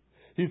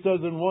 He says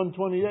in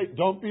 128,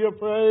 don't be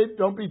afraid,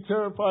 don't be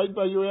terrified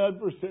by your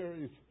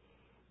adversaries.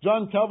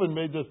 John Calvin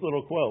made this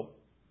little quote.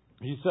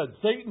 He said,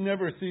 Satan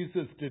never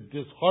ceases to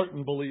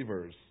dishearten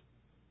believers.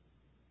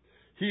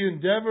 He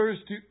endeavors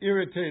to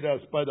irritate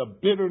us by the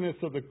bitterness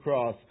of the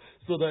cross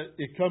so that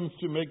it comes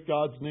to make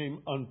God's name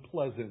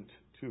unpleasant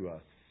to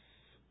us.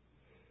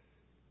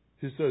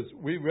 He says,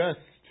 we rest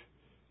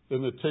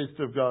in the taste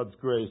of God's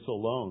grace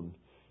alone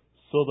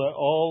so that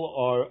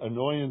all our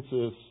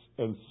annoyances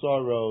and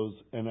sorrows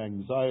and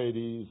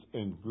anxieties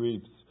and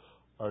griefs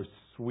are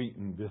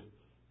sweetened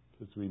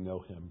because we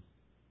know Him.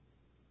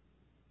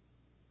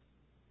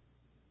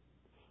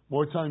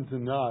 More times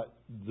than not,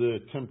 the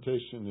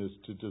temptation is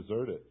to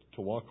desert it,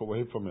 to walk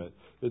away from it.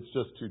 It's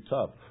just too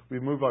tough. We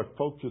move our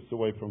focus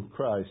away from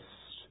Christ,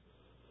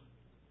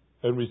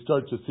 and we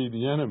start to see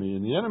the enemy.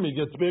 And the enemy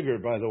gets bigger,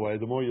 by the way,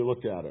 the more you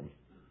look at him.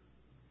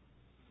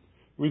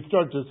 We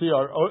start to see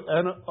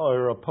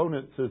our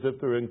opponents as if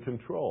they're in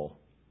control.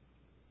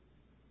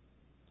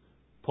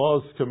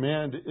 Paul's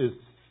command is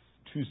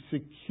to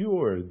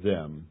secure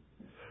them.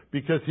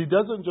 Because he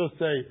doesn't just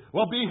say,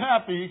 well, be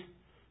happy.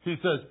 He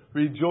says,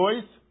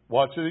 rejoice,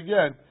 watch it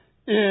again,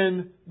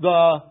 in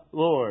the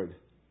Lord.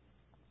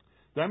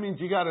 That means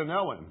you got to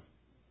know Him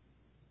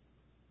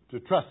to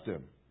trust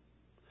Him.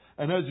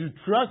 And as you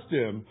trust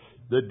Him,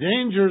 the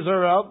dangers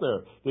are out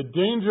there. The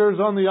dangers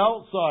on the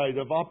outside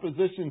of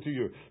opposition to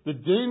you. The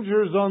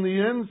dangers on the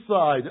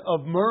inside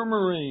of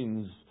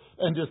murmurings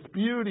and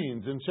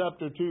disputings in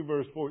chapter 2,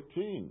 verse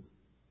 14.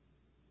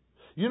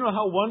 You know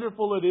how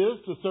wonderful it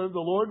is to serve the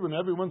Lord when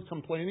everyone's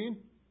complaining?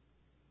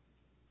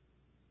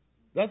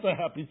 That's a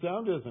happy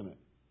sound, isn't it?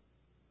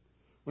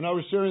 When I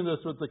was sharing this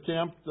with the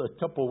camp a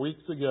couple of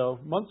weeks ago,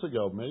 months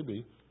ago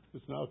maybe,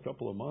 it's now a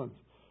couple of months,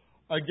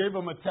 I gave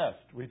them a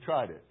test. We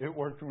tried it. It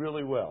worked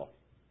really well.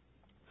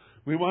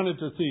 We wanted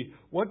to see,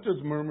 what does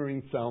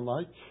murmuring sound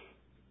like?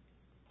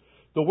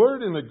 The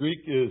word in the Greek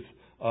is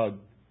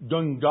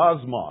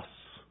gongosmos.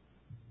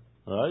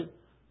 All right?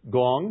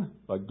 Gong,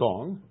 like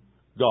gong.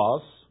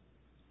 Gos,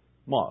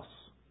 mos.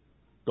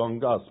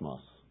 Gongosmos.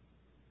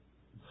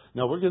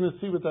 Now we're going to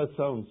see what that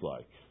sounds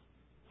like.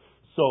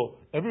 So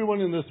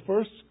everyone in this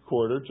first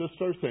quarter, just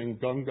start saying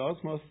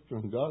gongosmos,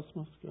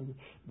 gongosmos,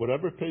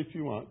 whatever pace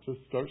you want, just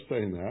start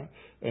saying that.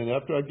 And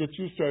after I get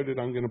you started,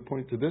 I'm going to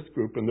point to this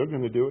group, and they're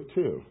going to do it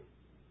too.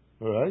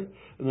 All right?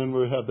 And then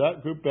we'll have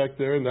that group back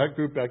there, and that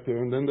group back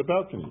there, and then the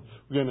balcony.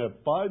 We're going to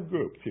have 5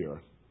 groups here.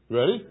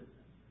 Ready?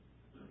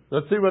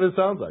 Let's see what it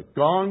sounds like.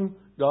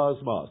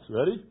 Gongosmos.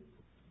 Ready?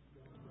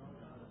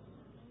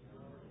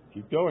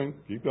 Keep going.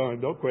 Keep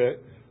going. Don't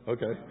quit.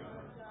 Okay.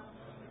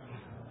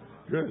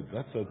 Good.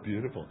 That's so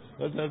beautiful.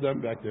 Let's have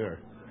them back there.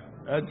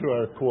 Add to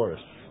our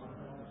chorus.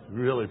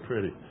 Really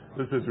pretty.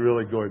 This is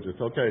really gorgeous.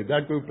 Okay,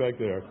 that group back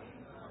there.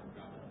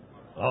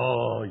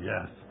 Oh,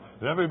 yes.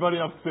 Everybody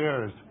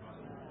upstairs.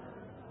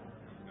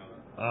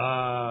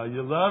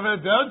 You love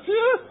it, don't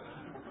you?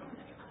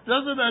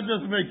 Doesn't that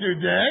just make your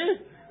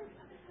day?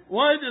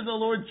 Why did the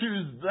Lord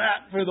choose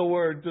that for the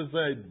word to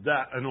say,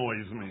 that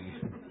annoys me?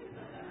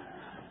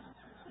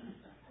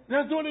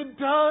 That's what it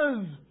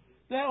does.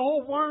 That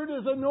whole word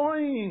is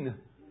annoying.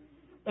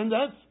 And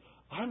that's,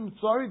 I'm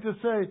sorry to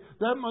say,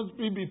 that must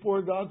be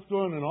before God's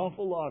throne an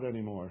awful lot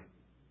anymore.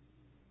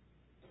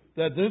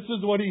 That this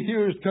is what He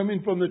hears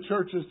coming from the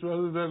churches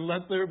rather than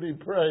let there be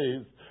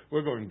praise.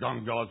 We're going,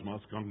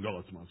 gongosmos,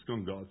 gongosmos,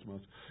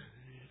 gongosmos.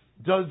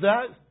 Does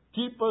that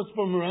keep us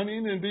from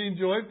running and being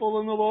joyful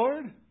in the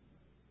Lord?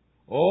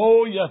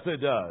 Oh, yes,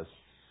 it does.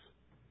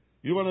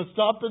 You want to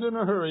stop it in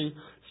a hurry,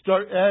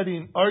 start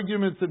adding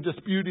arguments and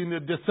disputing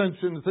and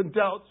dissensions and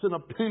doubts and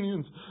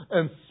opinions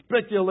and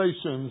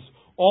speculations,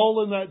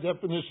 all in that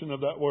definition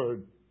of that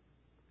word,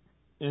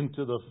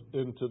 into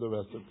the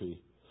recipe.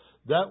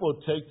 That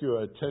will take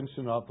your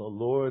attention off the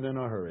Lord in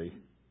a hurry.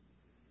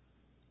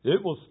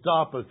 It will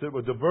stop us. It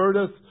will divert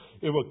us.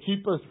 It will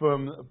keep us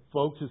from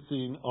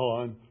focusing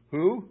on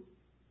who?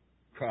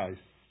 Christ.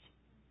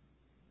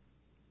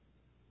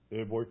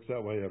 It works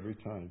that way every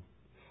time.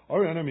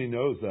 Our enemy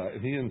knows that,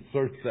 and he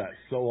inserts that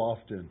so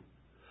often.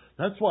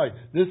 That's why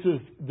this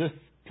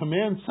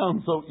command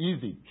sounds so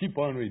easy. Keep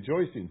on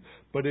rejoicing.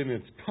 But in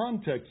its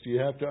context, you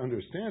have to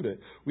understand it.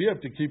 We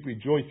have to keep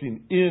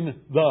rejoicing in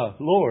the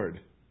Lord.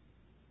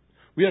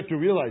 We have to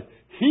realize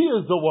He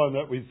is the one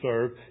that we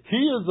serve. He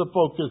is the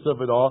focus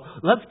of it all.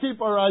 Let's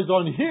keep our eyes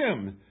on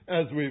Him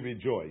as we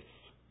rejoice.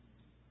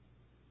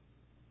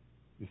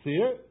 You see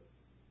it?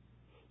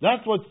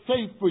 That's what's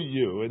safe for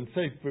you and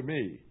safe for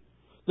me.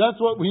 That's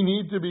what we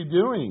need to be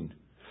doing.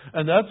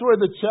 And that's where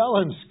the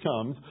challenge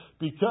comes,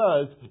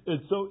 because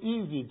it's so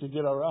easy to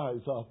get our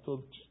eyes off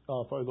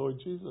our Lord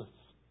Jesus.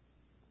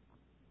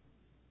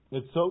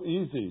 It's so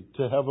easy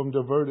to have them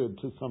diverted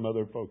to some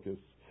other focus.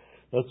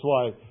 That's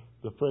why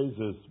the phrase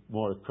is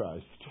more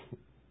Christ.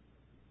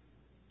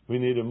 We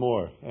need Him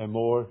more and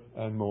more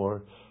and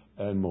more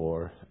and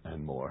more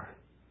and more.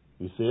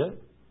 You see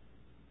it?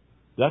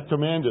 That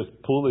command is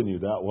pulling you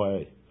that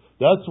way.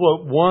 That's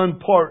what one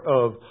part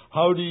of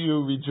how do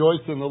you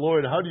rejoice in the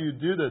Lord? How do you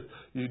do this?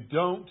 You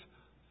don't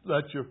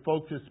let your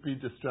focus be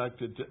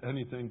distracted to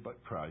anything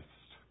but Christ.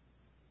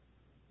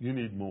 You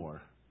need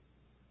more.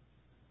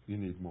 You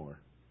need more.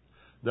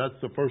 That's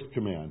the first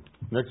command.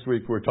 Next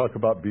week we'll talk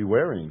about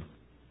bewaring.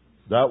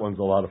 That one's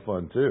a lot of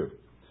fun too.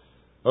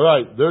 All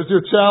right, there's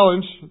your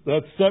challenge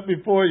that's set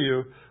before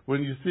you.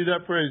 When you see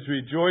that phrase,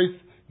 rejoice,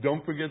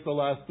 don't forget the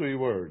last 3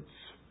 words.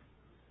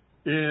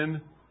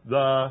 In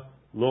the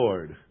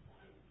Lord.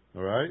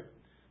 All right?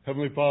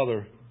 Heavenly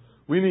Father,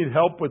 we need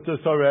help with this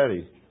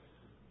already.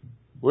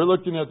 We're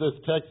looking at this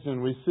text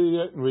and we see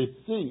it and we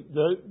see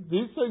that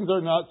these things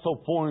are not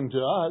so foreign to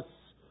us.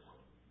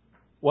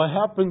 What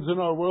happens in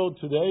our world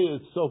today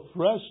is so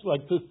fresh,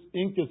 like this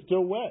ink is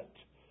still wet.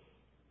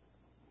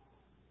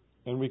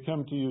 And we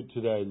come to you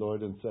today,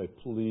 Lord, and say,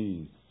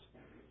 please,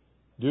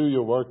 do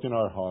your work in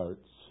our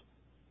hearts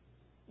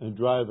and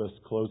drive us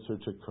closer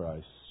to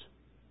Christ.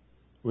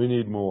 We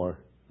need more.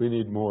 We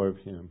need more of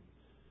Him.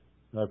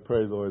 And I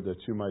pray, Lord, that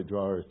you might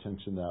draw our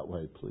attention that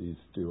way. Please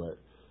do it.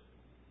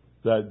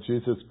 That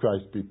Jesus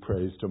Christ be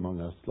praised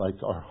among us like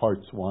our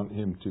hearts want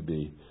Him to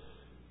be.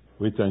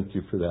 We thank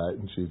you for that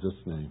in Jesus'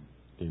 name.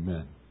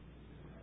 Amen.